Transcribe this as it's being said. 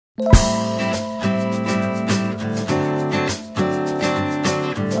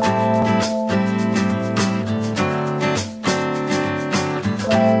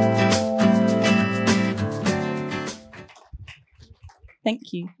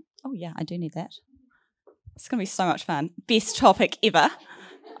Thank you. Oh, yeah, I do need that. It's going to be so much fun. Best topic ever.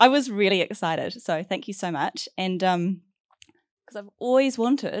 I was really excited, so thank you so much. And because I've always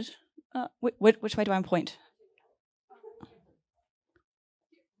wanted... which way do I point?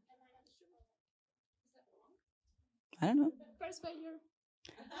 I don't know. First way here.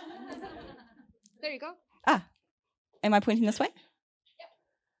 There you go. Ah, am I pointing this way? Yep.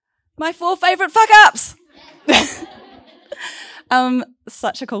 My 4 favourite fuck-ups!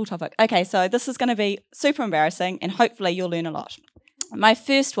 Such a cool topic. Okay, so this is going to be super embarrassing and hopefully you'll learn a lot. My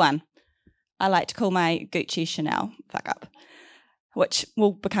first one, I like to call my Gucci Chanel fuck-up, which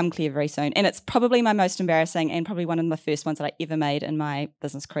will become clear very soon. And it's probably my most embarrassing and probably one of the first ones that I ever made in my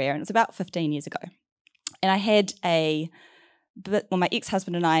business career. And it's about 15 years ago. And I had my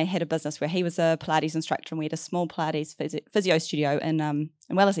ex-husband and I had a business where he was a Pilates instructor and we had a small Pilates physio studio in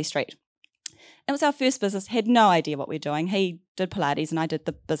Wellesley Street. It was our first business, had no idea what we were doing. He did Pilates and I did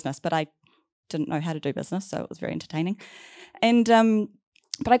the business, but I didn't know how to do business, so it was very entertaining. And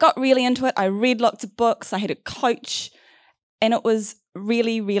but I got really into it. I read lots of books. I had a coach, and it was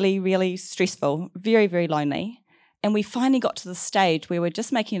really, really, really stressful, very, very lonely. And we finally got to the stage where we're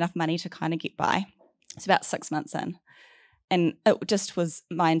just making enough money to kind of get by. It's about 6 months in. And it just was,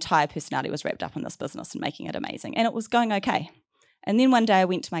 my entire personality was wrapped up in this business and making it amazing. And it was going okay. And then one day I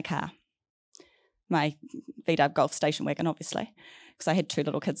went to my car, my VW Golf station wagon, obviously, because I had 2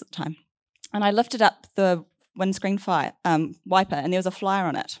 little kids at the time. And I lifted up the windscreen wiper, and there was a flyer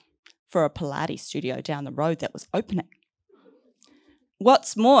on it for a Pilates studio down the road that was opening.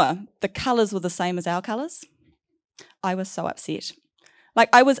 What's more, the colours were the same as our colours. I was so upset. Like,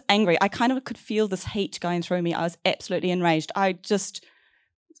 I was angry. I kind of could feel this heat going through me. I was absolutely enraged. I just,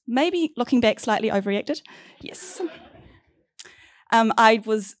 maybe looking back, slightly overreacted. Yes.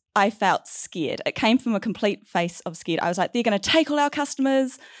 I felt scared. It came from a complete face of scared. I was like, they're going to take all our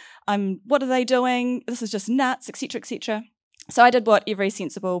customers. What are they doing? This is just nuts, etc., etc. So I did what every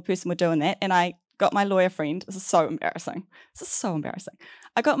sensible person would do in that, and I got my lawyer friend. This is so embarrassing. This is so embarrassing.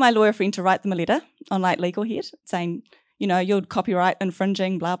 I got my lawyer friend to write them a letter on like legal head saying, you know, you're copyright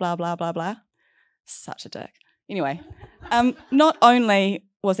infringing, blah, blah, blah, blah, blah. Such a dick. Anyway, not only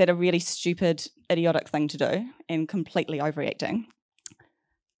was that a really stupid, idiotic thing to do and completely overreacting,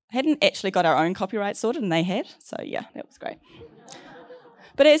 I hadn't actually got our own copyright sorted, and they had. So, yeah, that was great.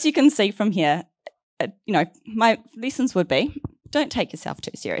 But as you can see from here, you know, my lessons would be, don't take yourself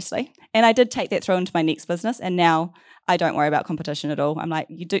too seriously. And I did take that through into my next business, and now I don't worry about competition at all. I'm like,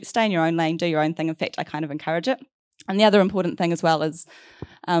 you do stay in your own lane, do your own thing. In fact, I kind of encourage it. And the other important thing as well is,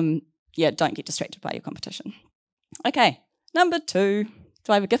 don't get distracted by your competition. Okay, number 2.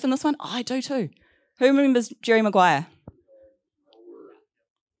 Do I have a GIF in this one? Oh, I do too. Who remembers Jerry Maguire?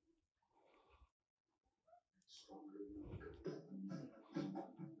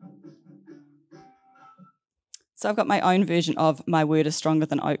 So I've got my own version of my word is stronger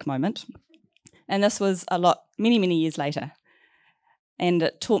than oak moment. And this was many, many years later. And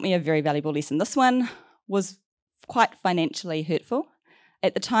it taught me a very valuable lesson. This one was quite financially hurtful.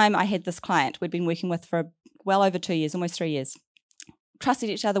 At the time, I had this client we'd been working with for well over 2 years, almost 3 years.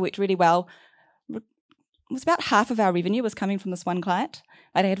 Trusted each other, worked really well. It was about half of our revenue was coming from this one client.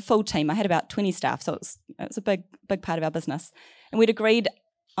 I had a full team. I had about 20 staff, so it was a big part of our business. And we'd agreed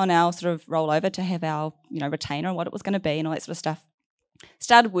on our sort of rollover to have our, retainer and what it was going to be and all that sort of stuff.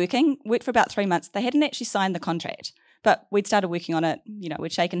 Started worked for about 3 months. They hadn't actually signed the contract, but we'd started working on it.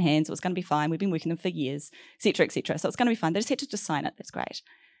 We'd shaken hands. It was going to be fine. We'd been working them for years, et cetera, et cetera. So it's going to be fine. They just had to just sign it. That's great.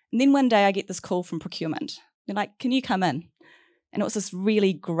 And then one day I get this call from procurement. They're like, can you come in? And it was this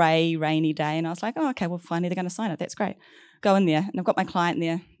really grey, rainy day. And I was like, oh, okay, well, finally they're going to sign it. That's great. Go in there. And I've got my client in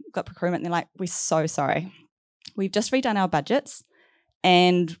there. I've got procurement. And they're like, we're so sorry. We've just redone our budgets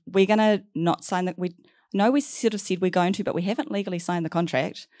and we're going to not sign that. We sort of said we're going to, but we haven't legally signed the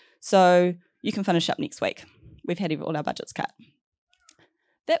contract. So you can finish up next week. We've had all our budgets cut.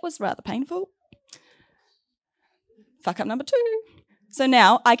 That was rather painful. Fuck up number 2. So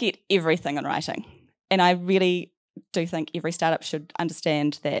now I get everything in writing. And I really do think every startup should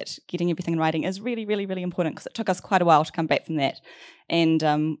understand that getting everything in writing is really, really, really important because it took us quite a while to come back from that. And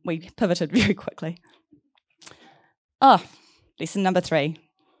we pivoted very quickly. Oh, lesson number 3.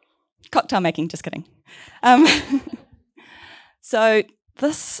 Cocktail making, just kidding. So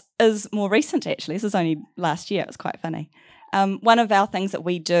this is more recent, actually. This is only last year. It was quite funny. One of our things that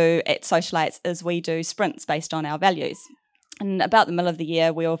we do at Socialites is we do sprints based on our values. And about the middle of the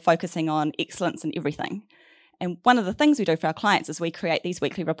year, we were focusing on excellence in everything. And one of the things we do for our clients is we create these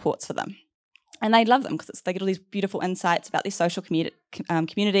weekly reports for them. And they love them because they get all these beautiful insights about their social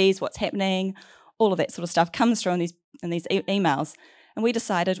communities, what's happening, all of that sort of stuff comes through in these emails. And we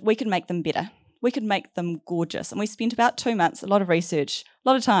decided we could make them better. We could make them gorgeous. And we spent about 2 months, a lot of research, a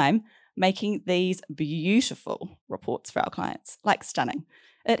lot of time, making these beautiful reports for our clients, like stunning.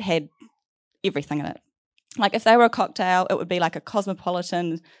 It had everything in it. Like if they were a cocktail, it would be like a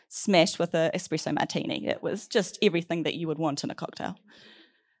cosmopolitan smashed with an espresso martini. It was just everything that you would want in a cocktail.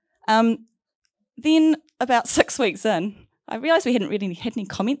 Then about 6 weeks in, I realised we hadn't really had any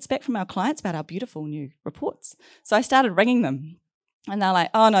comments back from our clients about our beautiful new reports. So I started ringing them. And they're like,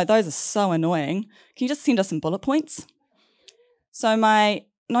 oh no, those are so annoying. Can you just send us some bullet points? So my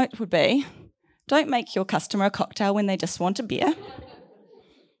note would be, don't make your customer a cocktail when they just want a beer.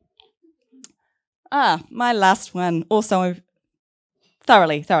 My last one, also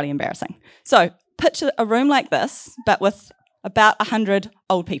thoroughly embarrassing. So picture a room like this, but with about 100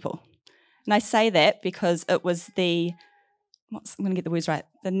 old people. And I say that because it was I'm going to get the words right,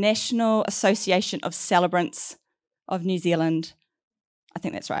 the National Association of Celebrants of New Zealand. I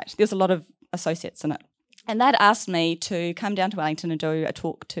think that's right. There's a lot of associates in it. And they'd asked me to come down to Wellington and do a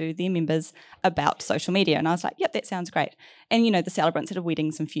talk to their members about social media. And I was like, yep, that sounds great. And, the celebrants at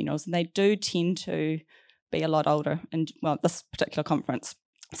weddings and funerals, and they do tend to be a lot older in, this particular conference.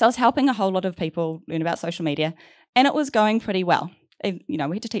 So I was helping a whole lot of people learn about social media, and it was going pretty well. And, we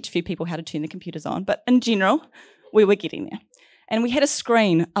had to teach a few people how to turn the computers on, but in general, we were getting there. And we had a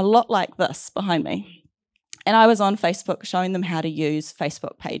screen a lot like this behind me. And I was on Facebook showing them how to use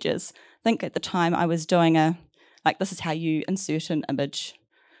Facebook pages. I think at the time I was doing this is how you insert an image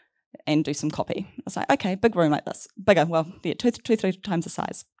and do some copy. I was like, okay, big room like this. Bigger, two, 3 times the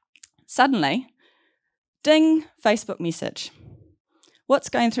size. Suddenly, ding, Facebook message. What's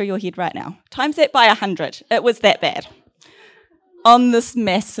going through your head right now? Times that by 100. It was that bad. On this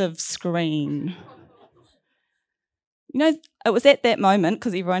massive screen. It was at that moment,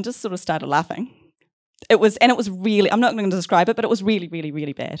 because everyone just sort of started laughing. It was really, I'm not going to describe it, but it was really, really,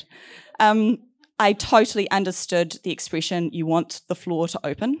 really bad. I totally understood the expression, you want the floor to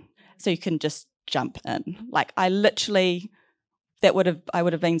open, so you can just jump in. Like, I would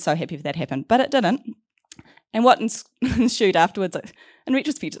have been so happy if that happened, but it didn't. And what ensued afterwards, in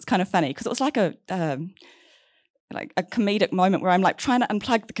retrospect, it's kind of funny, because it was like a comedic moment where I'm like trying to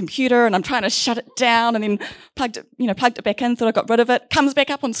unplug the computer and I'm trying to shut it down, and then plugged it back in, thought I got rid of it, comes back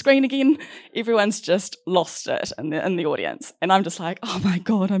up on screen again. Everyone's just lost it in the audience. And I'm just like, oh my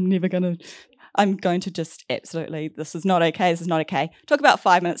God, I'm going to just absolutely, this is not okay. Took about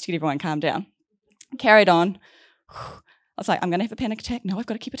 5 minutes to get everyone calmed down. Carried on. I was like, I'm going to have a panic attack. No, I've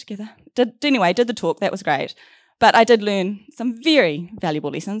got to keep it together. Did the talk. That was great. But I did learn some very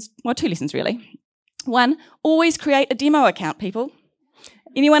valuable lessons. Well, 2 lessons really. One, always create a demo account, people.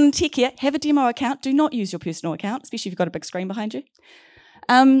 Anyone in tech here, have a demo account. Do not use your personal account, especially if you've got a big screen behind you.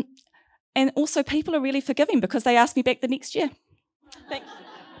 And also, people are really forgiving because they asked me back the next year. Thank you.